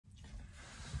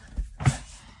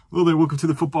Hello there, welcome to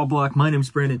the Football Bloc. My name's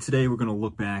Brandon. Today we're going to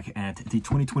look back at the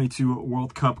 2022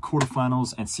 World Cup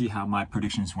quarterfinals and see how my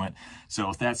predictions went. So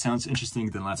if that sounds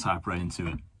interesting, then let's hop right into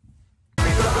it.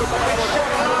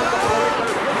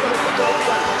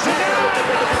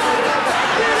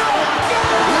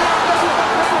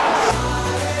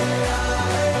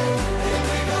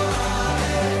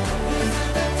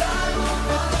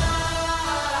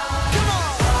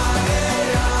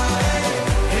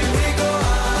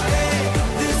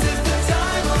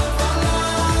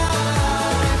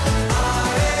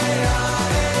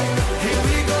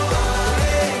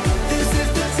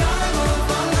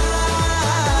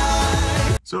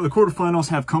 So the quarterfinals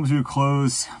have come to a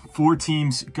close. 4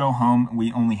 teams go home.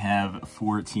 We only have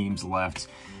 4 teams left.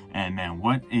 And man,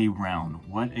 what a round.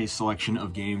 What a selection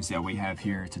of games that we have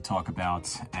here to talk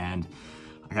about. And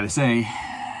I gotta say,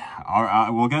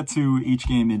 we'll get to each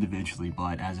game individually,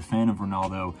 but as a fan of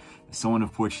Ronaldo, someone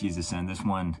of Portuguese descent, this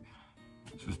one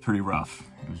was pretty rough.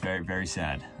 It was very, very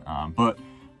sad. But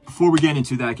before we get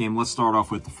into that game, let's start off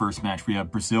with the first match. We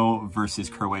have Brazil versus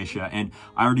Croatia, and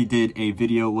I already did a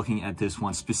video looking at this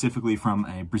one specifically from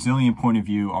a Brazilian point of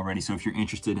view already, so if you're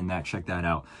interested in that, check that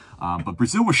out. But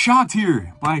Brazil was shocked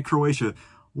here by Croatia.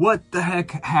 What the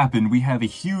heck happened? We have a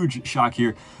huge shock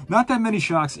here. Not that many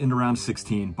shocks in the round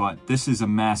 16, but this is a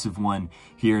massive one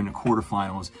here in the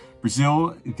quarterfinals.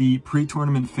 Brazil, the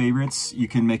pre-tournament favorites, you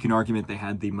can make an argument they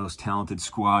had the most talented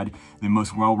squad, the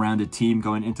most well-rounded team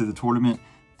going into the tournament.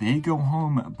 They go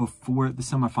home before the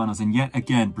semifinals, and yet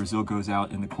again, Brazil goes out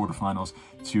in the quarterfinals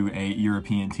to a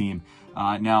European team.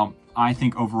 Now, I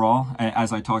think overall,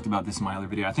 as I talked about this in my other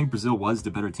video, I think Brazil was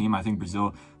the better team. I think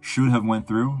Brazil should have went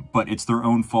through, but it's their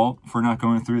own fault for not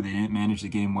going through. They didn't manage the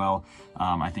game well.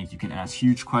 I think you can ask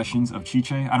huge questions of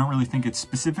Chiche. I don't really think it's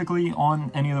specifically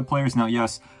on any of the players. Now,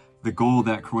 yes, the goal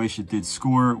that Croatia did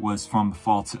score was from the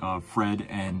fault of Fred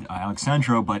and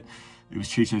Alexandro, but it was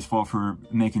Chiche's fault for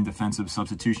making defensive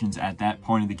substitutions at that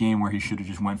point of the game where he should have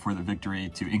just went for the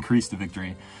victory to increase the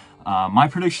victory. My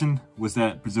prediction was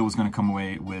that Brazil was going to come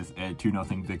away with a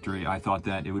 2-0 victory. I thought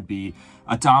that it would be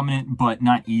a dominant but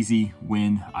not easy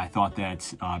win. I thought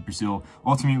that Brazil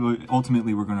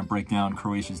ultimately were going to break down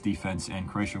Croatia's defense, and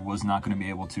Croatia was not going to be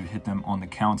able to hit them on the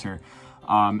counter.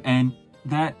 And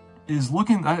that is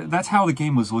looking, that's how the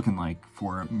game was looking like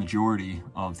for a majority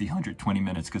of the 120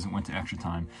 minutes because it went to extra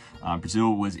time.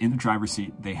 Brazil was in the driver's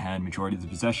seat. They had majority of the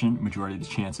possession, majority of the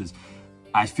chances.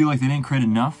 I feel like they didn't create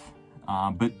enough,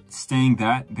 but staying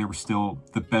that, they were still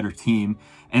the better team.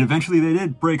 And eventually they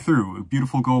did break through. A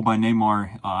beautiful goal by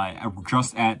Neymar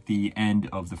just at the end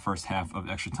of the first half of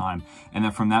extra time. And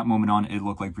then from that moment on, it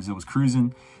looked like Brazil was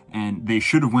cruising, and they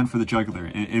should have went for the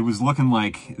jugular. It was looking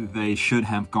like they should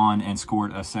have gone and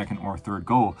scored a second or third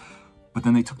goal, but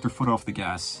then they took their foot off the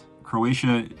gas.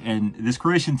 Croatia, and this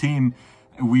Croatian team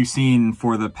we've seen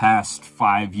for the past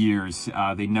 5 years,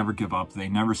 they never give up, they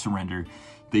never surrender.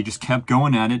 They just kept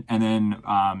going at it, and then,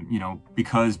 you know,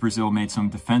 because Brazil made some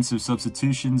defensive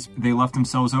substitutions, they left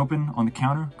themselves open on the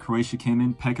counter. Croatia came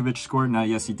in, Pekovic scored. Now,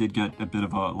 yes, he did get a bit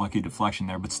of a lucky deflection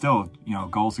there, but still, you know,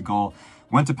 goal's a goal.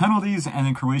 Went to penalties, and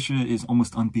then Croatia is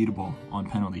almost unbeatable on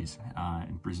penalties.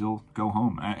 And Brazil go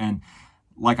home. And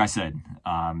like I said,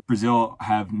 Brazil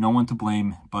have no one to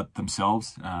blame but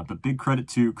themselves. But big credit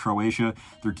to Croatia.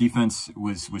 Their defense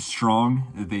was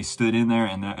strong. They stood in there,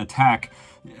 and the attack,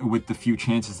 with the few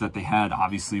chances that they had,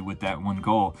 obviously with that one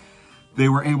goal, they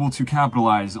were able to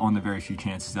capitalize on the very few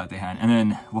chances that they had. And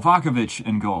then Livakovic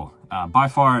in goal, by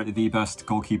far the best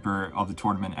goalkeeper of the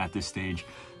tournament at this stage.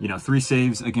 You know, 3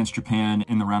 saves against Japan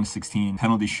in the round of 16,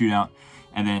 penalty shootout.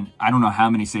 And then I don't know how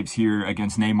many saves here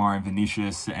against Neymar and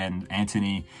Vinicius and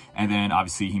Antony. And then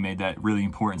obviously he made that really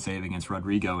important save against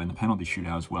Rodrigo in the penalty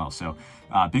shootout as well. So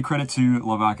big credit to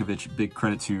Livakovic, big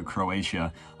credit to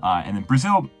Croatia. And then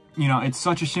Brazil, you know, it's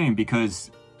such a shame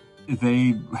because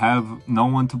they have no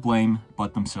one to blame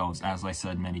but themselves, as I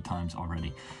said many times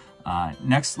already.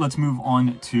 Next, let's move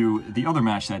on to the other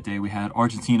match that day. We had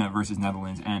Argentina versus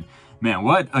Netherlands, and man,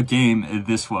 what a game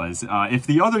this was. If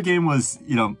the other game was,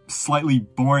 you know, slightly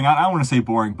boring, I don't want to say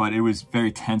boring, but it was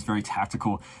very tense, very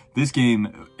tactical. This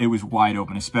game, it was wide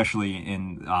open, especially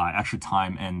in extra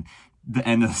time and the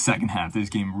end of the second half. This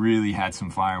game really had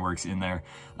some fireworks in there.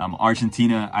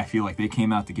 Argentina, I feel like they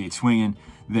came out the gate swinging.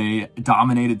 They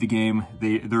dominated the game.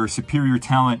 Their superior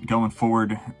talent going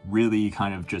forward really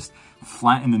kind of just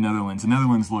flattened the Netherlands. The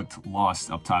Netherlands looked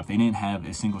lost up top. They didn't have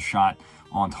a single shot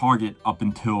on target up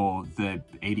until the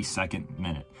 82nd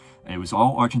minute. It was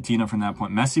all Argentina from that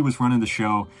point. Messi was running the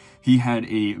show. He had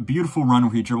a beautiful run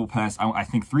where he dribbled past, I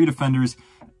think, 3 defenders.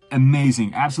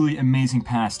 amazing, absolutely amazing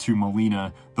pass to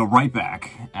Molina, the right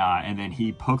back, and then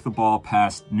he poked the ball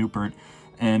past Newport,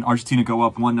 and Argentina go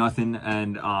up 1-0.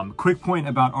 And quick point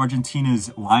about Argentina's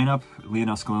lineup: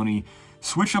 Lionel Scaloni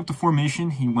switched up the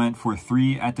formation. He went for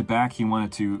 3 at the back. He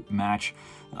wanted to match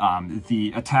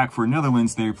the attack for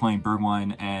Netherlands. They were playing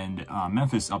Bergwijn and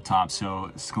Memphis up top,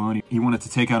 so Scaloni, he wanted to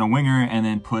take out a winger and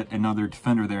then put another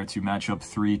defender there to match up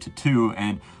 3-2.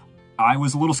 And I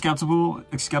was a little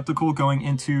skeptical going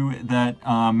into that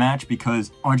match,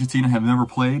 because Argentina have never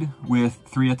played with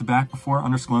 3 at the back before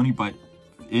under Scaloni, but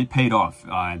it paid off.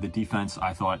 The defense,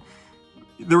 I thought,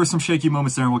 there were some shaky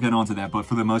moments there, and we'll get onto that, but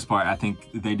for the most part, I think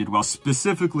they did well,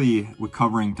 specifically with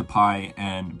covering Depay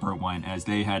and Bergwijn, as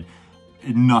they had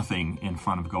nothing in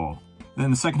front of goal. Then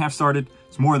the second half started.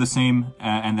 It's more of the same,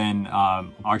 and then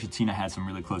Argentina had some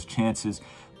really close chances,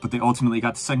 but they ultimately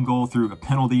got the second goal through a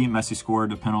penalty. Messi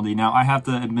scored a penalty. Now, I have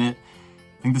to admit,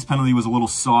 I think this penalty was a little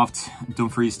soft.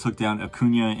 Dumfries took down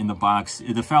Acuna in the box.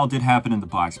 The foul did happen in the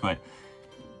box, but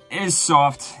it is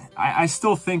soft. I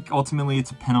still think ultimately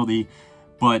it's a penalty,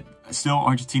 but still,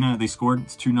 Argentina, they scored.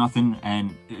 It's 2-0,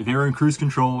 and they were in cruise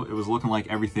control. It was looking like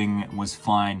everything was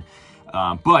fine.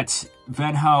 But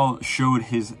Van Gaal showed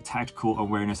his tactical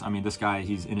awareness. I mean, this guy,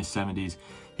 he's in his 70s.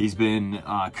 He's been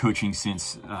coaching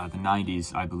since the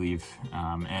 90s, I believe.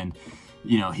 And,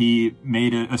 you know, he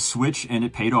made a switch, and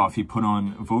it paid off. He put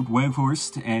on Wout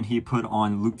Weghorst, and he put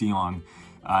on Luc de Jong.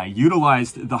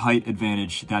 Utilized the height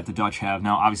advantage that the Dutch have.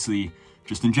 Now, obviously,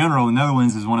 just in general, the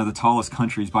Netherlands is one of the tallest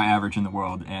countries by average in the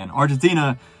world, and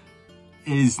Argentina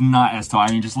is not as tall.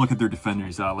 I mean, just look at their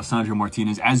defenders. Lisandro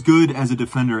Martinez, as good as a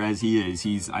defender as he is,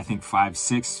 he's, I think,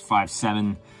 5'6",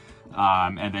 5'7",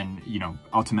 and then, you know,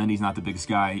 Otamendi's not the biggest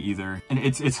guy either. And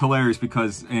it's hilarious,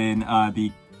 because in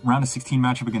the round of 16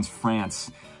 matchup against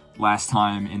France last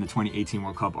time in the 2018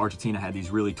 World Cup, Argentina had these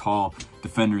really tall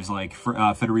defenders like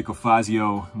Federico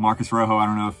Fazio, Marcus Rojo. I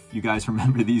don't know if you guys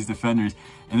remember these defenders,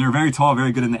 and they were very tall,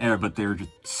 very good in the air, but they were just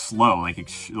slow,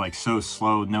 like so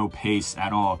slow, no pace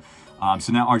at all.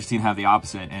 So now Argentina have the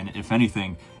opposite, and if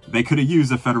anything, they could have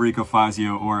used a Federico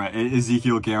Fazio or a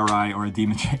Ezekiel Garay or a Di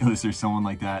Michelis or someone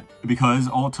like that, because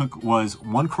all it took was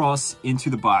one cross into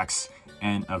the box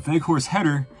and a Weghorst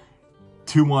header.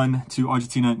 2-1 to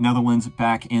Argentina. Netherlands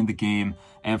back in the game.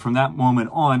 And from that moment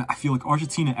on, I feel like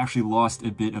Argentina actually lost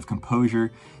a bit of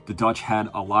composure. The Dutch had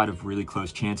a lot of really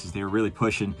close chances. They were really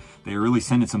pushing. They were really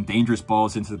sending some dangerous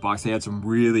balls into the box. They had some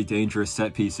really dangerous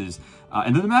set pieces.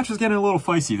 And then the match was getting a little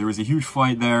feisty. There was a huge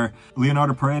fight there.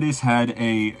 Leonardo Paredes had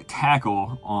a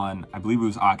tackle on, I believe it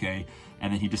was Ake,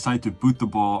 and then he decided to boot the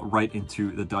ball right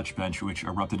into the Dutch bench, which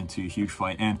erupted into a huge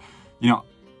fight. And, you know,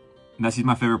 Messi's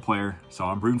my favorite player, so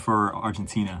I'm rooting for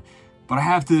Argentina. But I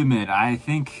have to admit, I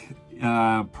think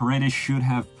Paredes should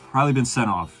have probably been sent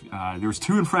off. There was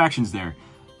 2 infractions there.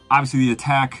 Obviously, the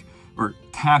attack or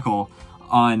tackle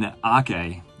on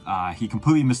Ake. He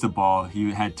completely missed the ball. He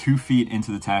had 2 feet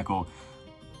into the tackle.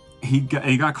 He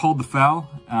got called the foul.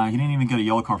 He didn't even get a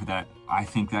yellow card for that. I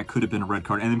think that could have been a red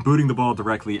card. And then booting the ball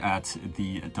directly at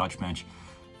the Dutch bench,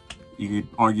 you could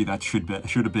argue that should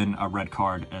have been a red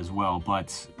card as well,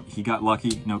 but he got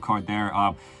lucky, no card there.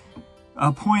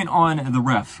 A point on the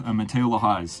ref, Mateo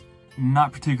Lahoz.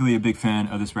 Not particularly a big fan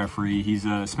of this referee. He's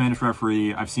a Spanish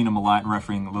referee. I've seen him a lot in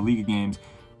refereeing La Liga games.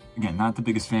 Again, not the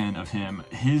biggest fan of him.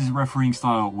 His refereeing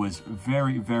style was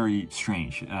very, very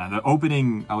strange. The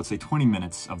opening, I would say, 20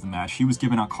 minutes of the match, he was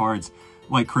giving out cards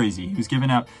like crazy. He was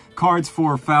giving out cards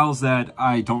for fouls that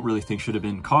I don't really think should have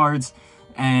been cards.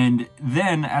 And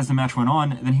then, as the match went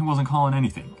on, then he wasn't calling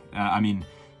anything. I mean,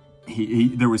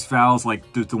 there was fouls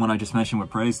like the one I just mentioned with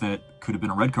Praise that could have been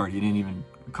a red card. He didn't even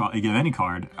give any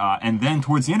card. And then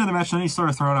towards the end of the match, then he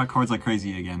started throwing out cards like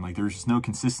crazy again. Like, there was just no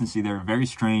consistency there. Very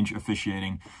strange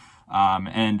officiating.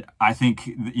 And I think,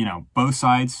 you know, both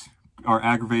sides are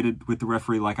aggravated with the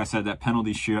referee. Like I said, that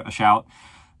penalty shout,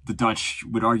 the Dutch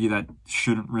would argue that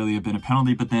shouldn't really have been a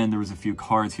penalty, but then there was a few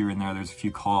cards here and there. There's a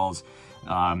few calls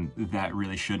that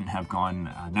really shouldn't have gone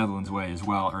Netherlands' way as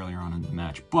well earlier on in the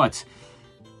match. But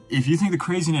if you think the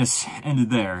craziness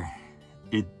ended there,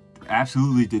 it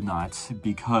absolutely did not,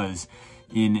 because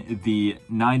in the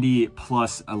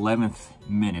 90-plus 11th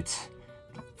minute,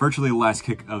 virtually the last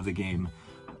kick of the game,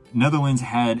 Netherlands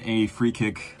had a free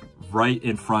kick right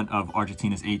in front of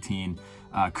Argentina's 18.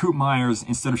 Koop Meyers,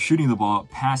 instead of shooting the ball,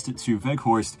 passed it to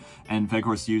Weghorst, and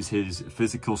Weghorst used his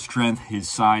physical strength, his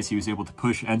size. He was able to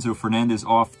push Enzo Fernandez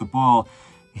off the ball.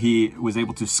 He was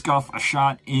able to scuff a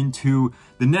shot into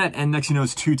the net, and next you know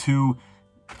it's 2-2.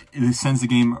 It sends the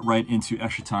game right into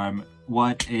extra time.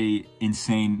 What a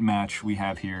insane match we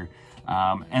have here.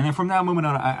 And then from that moment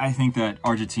on, I think that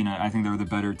Argentina, I think they were the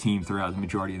better team throughout the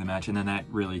majority of the match, and then that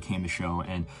really came to show.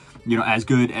 And you know, as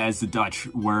good as the Dutch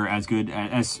were, as good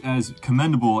as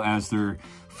commendable as their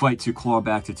fight to claw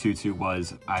back to 2-2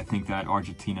 was, I think that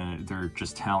Argentina, their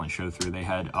just talent showed through. They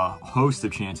had a host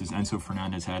of chances. Enzo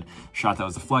Fernandez had a shot that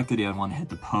was deflected. He had one that hit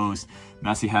the post.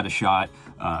 Messi had a shot.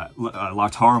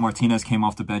 Lautaro Martinez came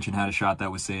off the bench and had a shot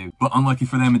that was saved. But unlucky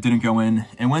for them, it didn't go in.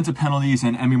 It went to penalties,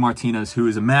 and Emi Martinez, who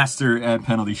is a master at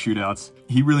penalty shootouts,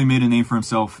 he really made a name for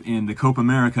himself in the Copa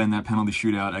America in that penalty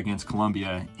shootout against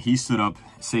Colombia. He stood up,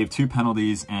 saved 2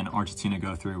 penalties, and Argentina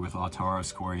go through with Lautaro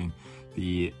scoring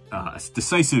the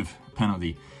decisive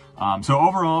penalty. So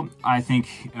overall, I think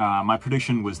my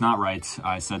prediction was not right.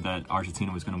 I said that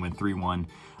Argentina was going to win 3-1.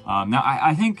 Now,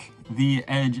 I think the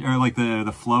edge, or like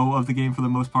the flow of the game for the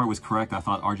most part was correct. I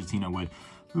thought Argentina would,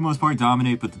 for the most part,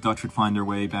 dominate, but the Dutch would find their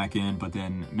way back in, but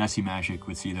then Messi magic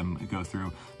would see them go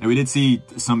through. Now, we did see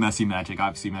some Messi magic.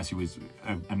 Obviously, Messi was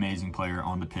an amazing player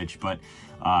on the pitch, but,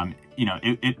 you know,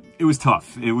 it was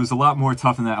tough. It was a lot more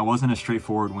tough than that. It wasn't a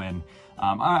straightforward win.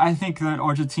 I think that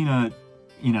Argentina,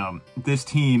 you know, this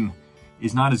team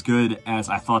is not as good as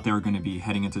I thought they were going to be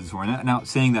heading into the tournament. Now,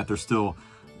 saying that they're still,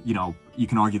 you know, you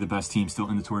can argue the best team still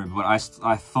in the tournament, but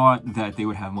I thought that they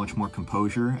would have much more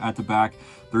composure at the back.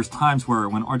 There's times where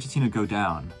when Argentina go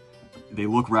down, they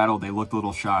look rattled, they look a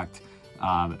little shocked.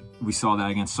 We saw that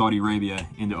against Saudi Arabia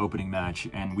in the opening match,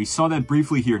 and we saw that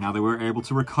briefly here. Now they were able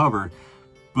to recover,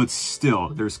 but still,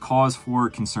 there's cause for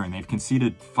concern. They've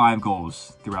conceded 5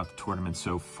 goals throughout the tournament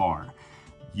so far.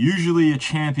 Usually a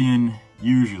champion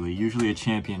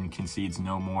concedes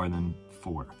no more than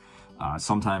 4.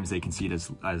 Sometimes they concede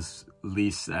as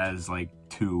least as like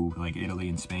 2, like Italy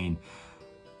and Spain.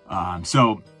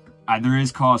 So there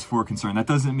is cause for concern. That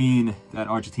doesn't mean that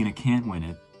Argentina can't win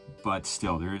it, but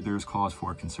still, there's cause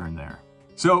for concern there.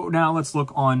 So now let's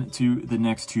look on to the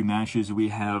next 2 matches. We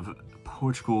have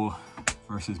Portugal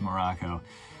versus Morocco.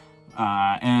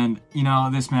 And, you know,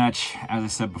 this match, as I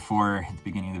said before at the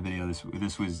beginning of the video,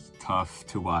 this was tough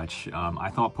to watch. I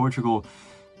thought Portugal,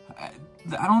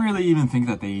 I don't really even think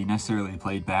that they necessarily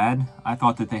played bad. I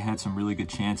thought that they had some really good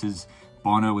chances.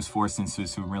 Bono was forced into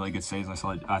some really good saves. I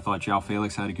thought João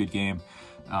Felix had a good game.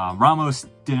 Ramos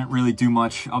didn't really do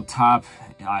much up top.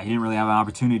 He didn't really have an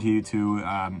opportunity to,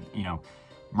 you know,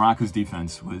 Morocco's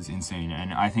defense was insane.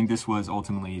 And I think this was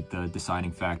ultimately the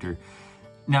deciding factor.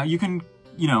 Now, you can,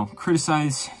 you know,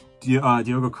 criticize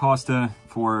Diogo Costa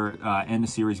for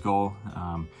En-Nesyri's goal.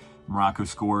 Morocco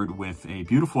scored with a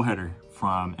beautiful header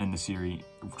from En-Nesyri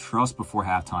just before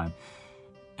halftime.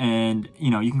 And, you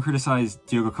know, you can criticize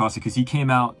Diogo Costa because he came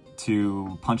out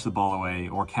to punch the ball away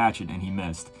or catch it and he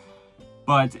missed.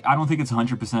 But I don't think it's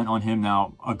 100% on him.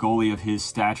 Now, a goalie of his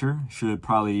stature should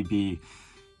probably be,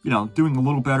 you know, doing a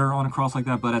little better on a cross like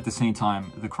that. But at the same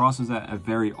time, the cross was at a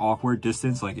very awkward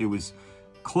distance. Like, it was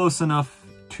close enough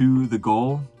to the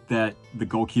goal that the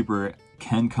goalkeeper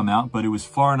can come out, but it was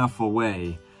far enough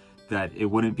away that it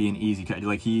wouldn't be an easy catch.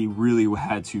 Like, he really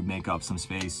had to make up some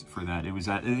space for that. It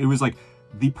was like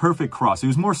the perfect cross. It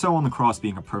was more so on the cross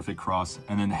being a perfect cross,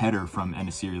 and then the header from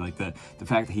En-Nesyri, like the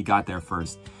fact that he got there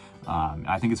first.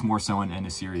 I think it's more so in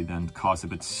En-Nesyri than Costa,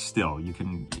 but still, you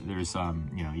can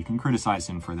you know, you can criticize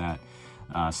him for that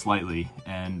slightly.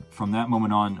 And from that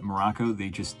moment on, Morocco, they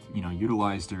just, you know,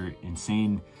 utilized their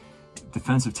insane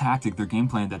defensive tactic, their game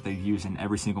plan that they've used in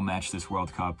every single match this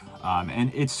World Cup.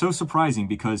 And it's so surprising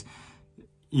because,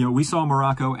 you know, we saw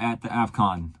Morocco at the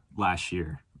AFCON last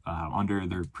year under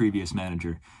their previous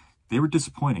manager. They were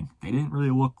disappointing. They didn't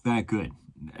really look that good.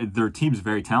 Their team's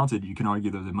very talented. You can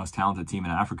argue they're the most talented team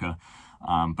in Africa,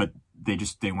 but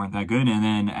they weren't that good. And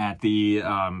then at the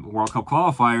World Cup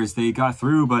qualifiers, they got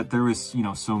through, but there was, you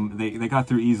know, they got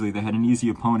through easily. They had an easy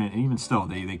opponent, and even still,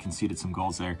 they conceded some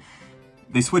goals there.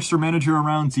 They switched their manager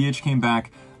around. Ziyech came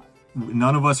back.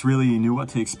 None of us really knew what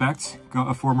to expect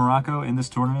for Morocco in this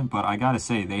tournament, but I gotta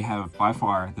say, they have by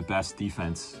far the best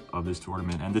defense of this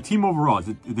tournament. And the team overall,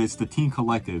 the team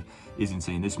collective is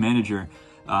insane. This manager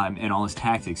and all his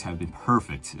tactics have been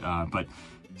perfect, but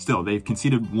still, they've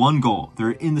conceded 1 goal.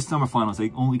 They're in the semifinals.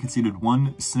 They only conceded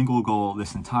 1 single goal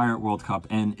this entire World Cup,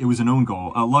 and it was an own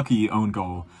goal, a lucky own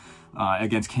goal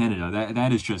against Canada.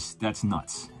 That's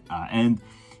nuts. And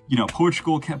you know,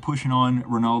 Portugal kept pushing on.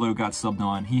 Ronaldo got subbed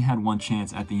on. He had 1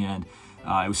 chance at the end.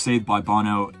 It was saved by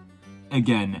Bono.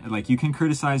 Again, like, you can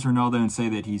criticize Ronaldo and say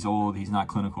that he's old, he's not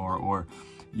clinical, or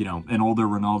you know, an older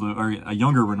Ronaldo or a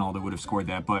younger Ronaldo would have scored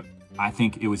that. But I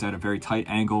think it was at a very tight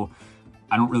angle.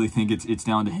 I don't really think it's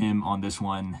down to him on this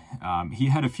one. He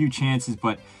had a few chances,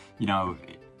 but you know,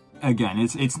 again,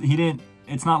 he didn't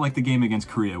it's not like the game against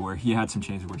Korea where he had some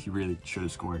chances where he really should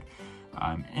have scored.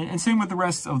 And same with the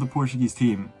rest of the Portuguese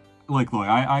team. Like, look,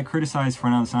 I criticize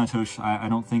Fernando Santos. I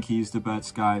don't think he's the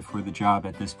best guy for the job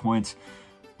at this point.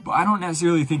 But I don't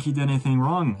necessarily think he did anything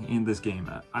wrong in this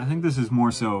game. I think this is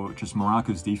more so just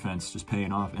Morocco's defense just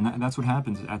paying off. And that's what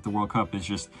happens at the World Cup. It's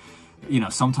just, you know,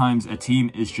 sometimes a team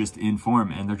is just in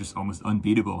form and they're just almost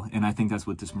unbeatable. And I think that's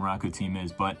what this Morocco team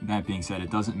is. But that being said,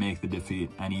 it doesn't make the defeat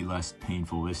any less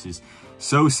painful. This is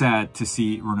so sad to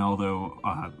see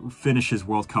Ronaldo finish his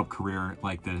World Cup career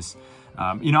like this.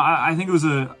 You know, I think it was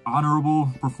an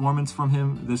honorable performance from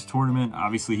him this tournament.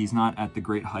 Obviously, he's not at the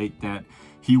great height that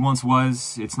he once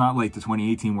was. It's not like the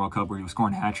 2018 World Cup where he was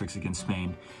scoring hat tricks against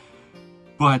Spain.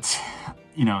 But,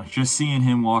 you know, just seeing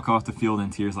him walk off the field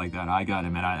in tears like that, I got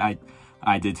him. And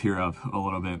I did tear up a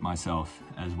little bit myself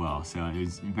as well. So it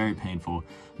was very painful.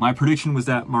 My prediction was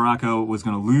that Morocco was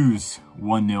going to lose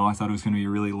 1-0. I thought it was going to be a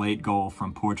really late goal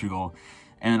from Portugal.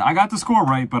 And I got the score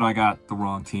right, but I got the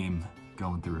wrong team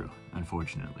going through,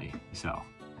 unfortunately. So,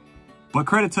 but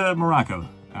credit to Morocco.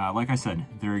 Like I said,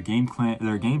 their game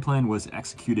plan was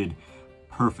executed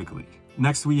perfectly.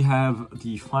 Next, we have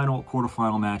the final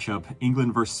quarterfinal matchup,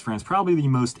 England versus France. Probably the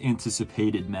most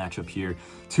anticipated matchup here.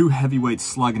 Two heavyweights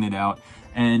slugging it out.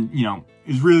 And, you know,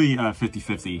 it was really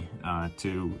 50-50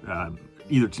 to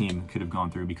either team could have gone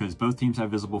through because both teams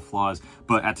have visible flaws.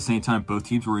 But at the same time, both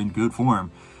teams were in good form.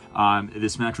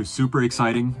 This match was super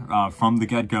exciting from the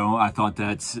get-go. I thought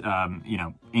that, you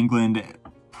know, England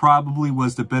probably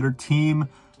was the better team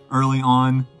early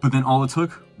on, but then all it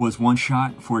took was one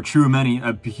shot for Tchouaméni,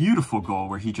 a beautiful goal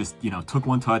where he just, you know, took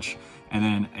one touch and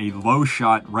then a low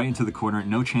shot right into the corner.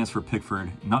 No chance for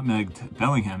Pickford, nutmegged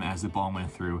Bellingham as the ball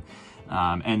went through.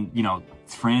 And, you know,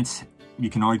 France, you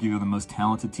can argue, are the most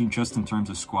talented team just in terms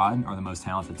of squad, are the most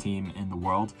talented team in the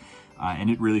world. And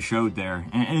it really showed there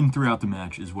and throughout the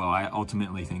match as well. I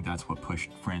ultimately think that's what pushed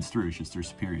France through, is just their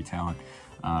superior talent.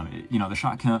 You know, the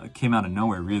shot came out of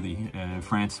nowhere, really.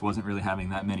 France wasn't really having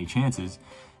that many chances.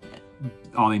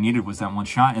 All they needed was that one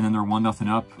shot, and then they're 1-0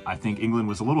 up. I think England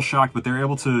was a little shocked, but they were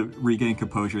able to regain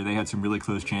composure. They had some really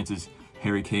close chances.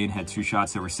 Harry Kane had 2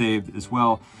 shots that were saved as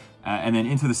well. And then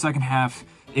into the second half,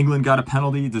 England got a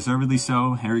penalty, deservedly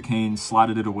so. Harry Kane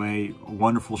slotted it away. A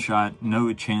wonderful shot.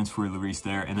 No chance for Lloris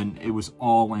there. And then it was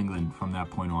all England from that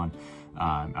point on.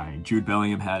 Jude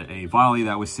Bellingham had a volley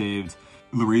that was saved.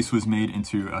 Lloris was made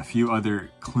into a few other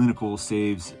clinical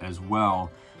saves as well.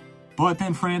 But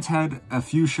then France had a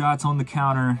few shots on the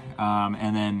counter.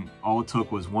 And then all it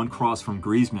took was one cross from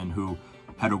Griezmann, who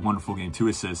had a wonderful game, 2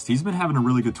 assists. He's been having a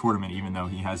really good tournament, even though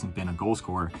he hasn't been a goal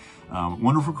scorer.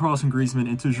 Wonderful cross from Griezmann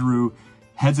into Giroud.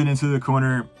 Heads it into the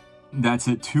corner. That's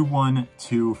it, 2-1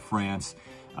 to France.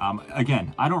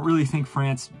 Again, I don't really think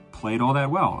France played all that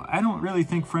well. I don't really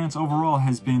think France overall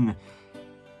has been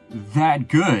that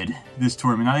good this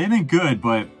tournament. Now, they've been good,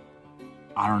 but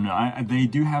I don't know. They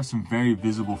do have some very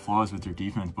visible flaws with their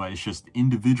defense, but it's just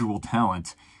individual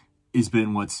talent has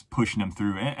been what's pushing them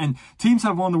through. And teams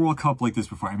have won the World Cup like this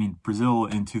before. I mean, Brazil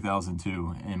in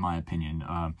 2002, in my opinion,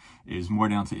 is more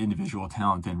down to individual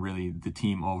talent than really the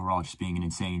team overall just being an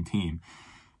insane team.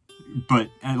 But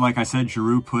like I said,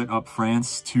 Giroud put up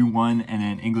France 2-1, and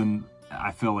then England,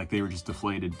 I feel like they were just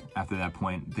deflated after that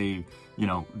point. They, you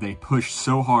know, they pushed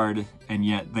so hard, and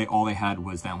yet all they had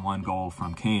was that one goal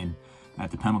from Kane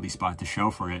at the penalty spot to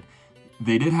show for it.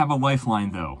 They did have a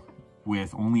lifeline, though,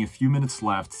 with only a few minutes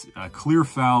left. A clear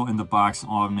foul in the box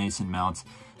on Mason Mount.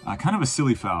 Kind of a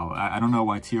silly foul. I don't know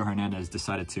why Theo Hernandez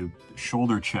decided to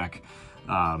shoulder check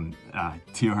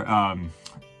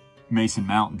Mason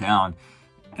Mount down.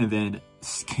 And then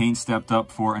Kane stepped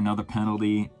up for another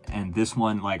penalty. And this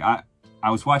one, like, I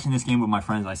was watching this game with my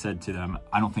friends. I said to them,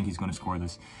 I don't think he's going to score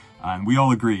this. And we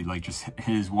all agreed, like, just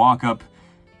his walk up,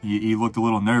 he looked a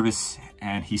little nervous,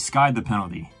 and he skied the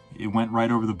penalty. It went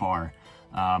right over the bar.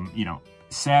 You know,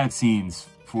 sad scenes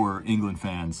for England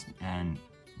fans, and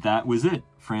that was it.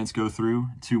 France go through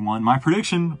 2-1. My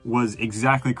prediction was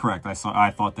exactly correct. I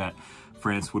thought that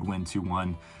France would win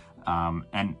 2-1,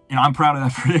 and you know, I'm proud of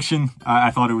that prediction.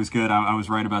 I thought it was good. I was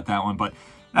right about that one, but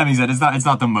that means that it's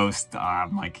not the most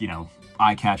like, you know,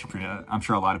 eye-catching. I'm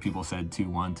sure a lot of people said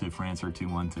 2-1 to France or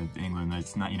 2-1 to England.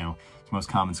 That's not, you know, the most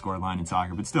common score line in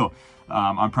soccer, but still,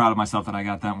 I'm proud of myself that I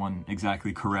got that one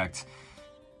exactly correct.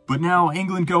 But now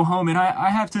England go home, and I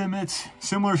have to admit,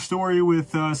 similar story with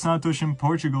Santos in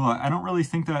Portugal. I don't really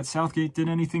think that Southgate did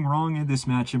anything wrong in this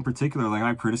match in particular. Like,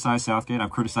 I've criticized Southgate. I've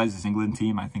criticized this England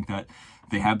team. I think that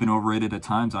they have been overrated at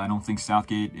times. I don't think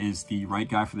Southgate is the right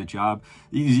guy for the job.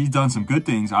 He's done some good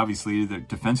things, obviously.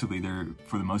 Defensively, they're,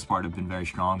 for the most part, have been very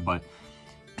strong. But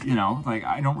you know, like,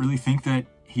 I don't really think that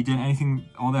he did anything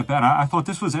all that bad. I thought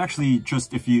this was actually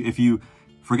just, if you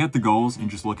forget the goals and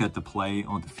just look at the play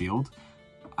on the field,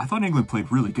 I thought England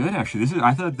played really good, actually.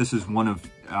 I thought this is one of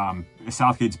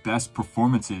Southgate's best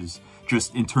performances,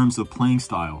 just in terms of playing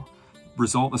style.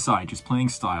 Result aside, just playing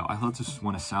style. I thought this was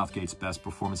one of Southgate's best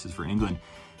performances for England,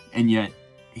 and yet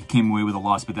he came away with a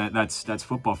loss. But that's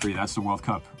football for you. That's the World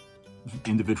Cup.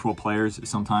 Individual players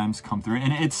sometimes come through,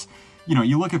 and it's, you know,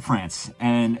 you look at France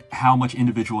and how much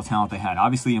individual talent they had.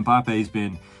 Obviously, Mbappe's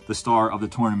been the star of the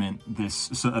tournament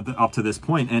up to this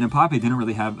point, and Mbappe didn't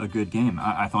really have a good game.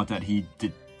 I thought that he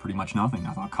did pretty much nothing.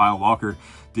 I thought Kyle Walker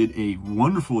did a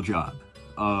wonderful job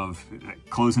of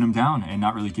closing him down and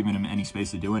not really giving him any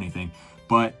space to do anything.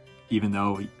 But even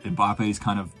though Mbappe's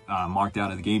kind of marked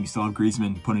out of the game, you still have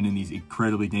Griezmann putting in these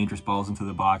incredibly dangerous balls into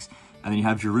the box. And then you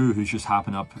have Giroud, who's just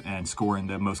hopping up and scoring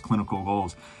the most clinical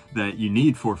goals that you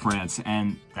need for France.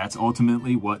 And that's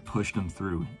ultimately what pushed them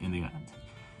through in the end.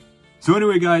 So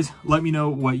anyway, guys, let me know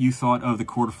what you thought of the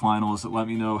quarterfinals. Let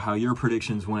me know how your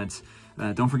predictions went.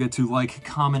 Don't forget to like,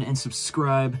 comment, and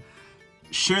subscribe.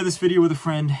 Share this video with a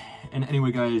friend. And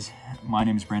anyway, guys, my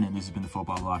name is Brandon. This has been the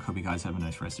Football Bloc. Hope you guys have a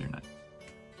nice rest of your night.